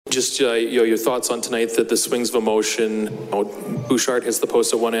Just your thoughts on tonight, that the swings of emotion. Bouchard hits the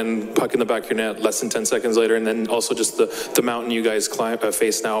post at one end, puck in the back of your net, less than 10 seconds later, and then also just the mountain you guys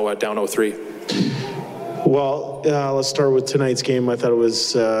face now down 0-3. Well, let's start with tonight's game. I thought it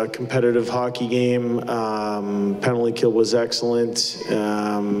was a competitive hockey game. Penalty kill was excellent.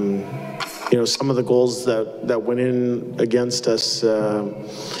 Some of the goals that went in against us,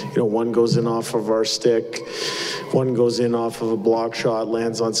 one goes in off of our stick, one goes in off of a block shot,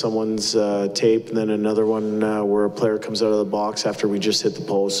 lands on someone's tape, and then another one where a player comes out of the box after we just hit the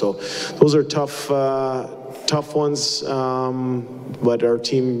post. So those are tough ones, but our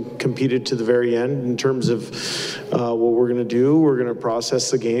team competed to the very end. In terms of what we're going to do, we're going to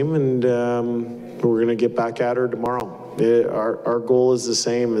process the game, and we're going to get back at her tomorrow. Our goal is the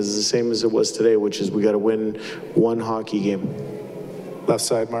same as it was today, which is we got to win one hockey game. Left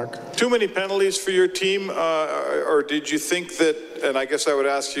side, Mark. Too many penalties for your team, or did you think that, and I guess I would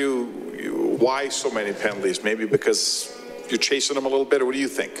ask you, why so many penalties? Maybe because you're chasing them a little bit, or what do you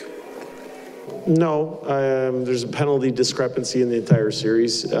think? No, there's a penalty discrepancy in the entire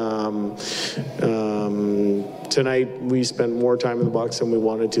series. Tonight, we spent more time in the box than we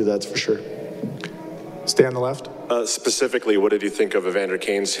wanted to, that's for sure. Stay on the left. Specifically, what did you think of Evander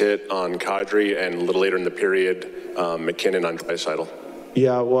Kane's hit on Kadri, and a little later in the period, McKinnon on Draisaitl?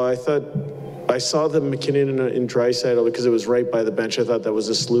 Yeah, well, I saw the McKinnon in Draisaitl because it was right by the bench. I thought that was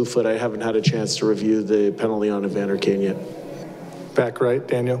a slew foot. I haven't had a chance to review the penalty on Evander Kane yet. Back right,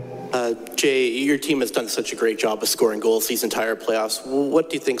 Daniel. Jay, your team has done such a great job of scoring goals these entire playoffs. What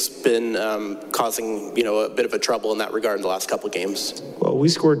do you think's been causing, a bit of a trouble in that regard in the last couple of games? Well, we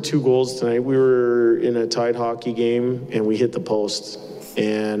scored 2 goals tonight. We were in a tied hockey game, and we hit the post,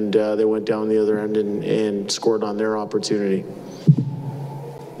 and they went down the other end and scored on their opportunity.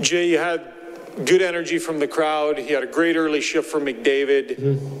 Jay, you had good energy from the crowd. You had a great early shift from McDavid.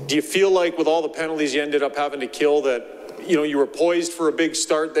 Mm-hmm. Do you feel like with all the penalties you ended up having to kill that, you were poised for a big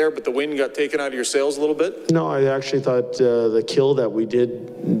start there, but the wind got taken out of your sails a little bit? No, I actually thought the kill that we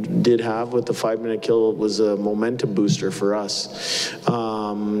did have with the 5-minute kill was a momentum booster for us.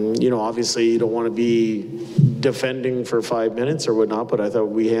 Obviously you don't want to be defending for 5 minutes or whatnot, but I thought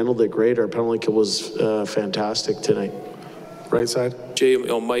we handled it great. Our penalty kill was fantastic tonight. Right side. Jay,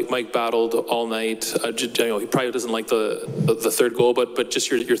 Mike battled all night. He probably doesn't like the third goal, but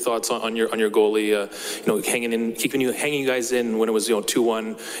just your thoughts on your goalie, keeping you guys in when it was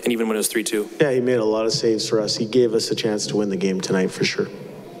 2-1 and even when it was 3-2. Yeah, he made a lot of saves for us. He gave us a chance to win the game tonight for sure.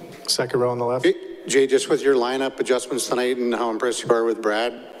 Second row on the left. Jay, just with your lineup adjustments tonight and how impressed you are with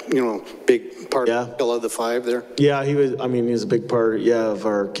Brad, big part of the kill of the 5 there. Yeah, he was a big part, of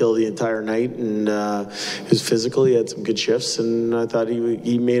our kill the entire night, and he was physical. He had some good shifts, and I thought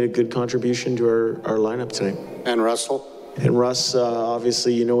he made a good contribution to our lineup tonight. And Russell? And Russ,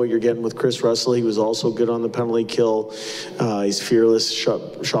 obviously, you know what you're getting with Chris Russell. He was also good on the penalty kill. He's fearless,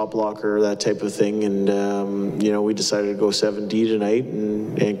 shot blocker, that type of thing. And, we decided to go 7D tonight,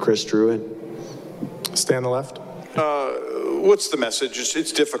 and Chris drew in. Stay on the left. What's the message?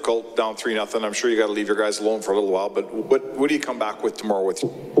 It's difficult down 3-0. I'm sure you got to leave your guys alone for a little while, but what do you come back with tomorrow with?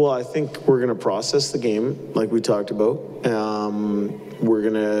 Well, I think we're going to process the game like we talked about. We're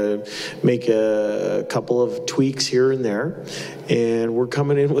going to make a couple of tweaks here and there, and we're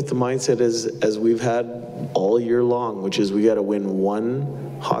coming in with the mindset as we've had all year long, which is we got to win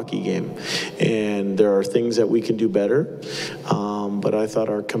one hockey game, and there are things that we can do better, but I thought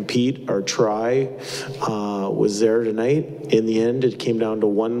our try was there tonight. In the end, it came down to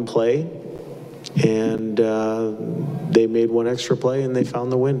one play, and they made one extra play and they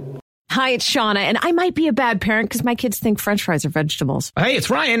found the win. Hi, it's Shauna, and I might be a bad parent because my kids think French fries are vegetables. Hey, it's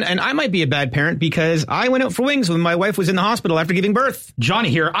Ryan, and I might be a bad parent because I went out for wings when my wife was in the hospital after giving birth. Johnny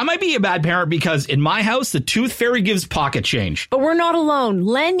here. I might be a bad parent because in my house, the tooth fairy gives pocket change. But we're not alone.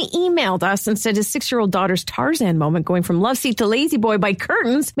 Len emailed us and said his 6-year-old daughter's Tarzan moment going from love seat to lazy boy by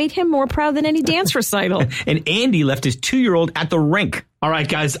curtains made him more proud than any dance recital. And Andy left his 2-year-old at the rink. All right,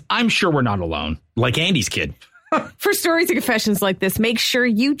 guys, I'm sure we're not alone. Like Andy's kid. For stories and confessions like this, make sure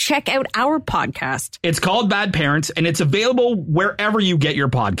you check out our podcast. It's called Bad Parents, and it's available wherever you get your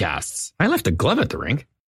podcasts. I left a glove at the rink.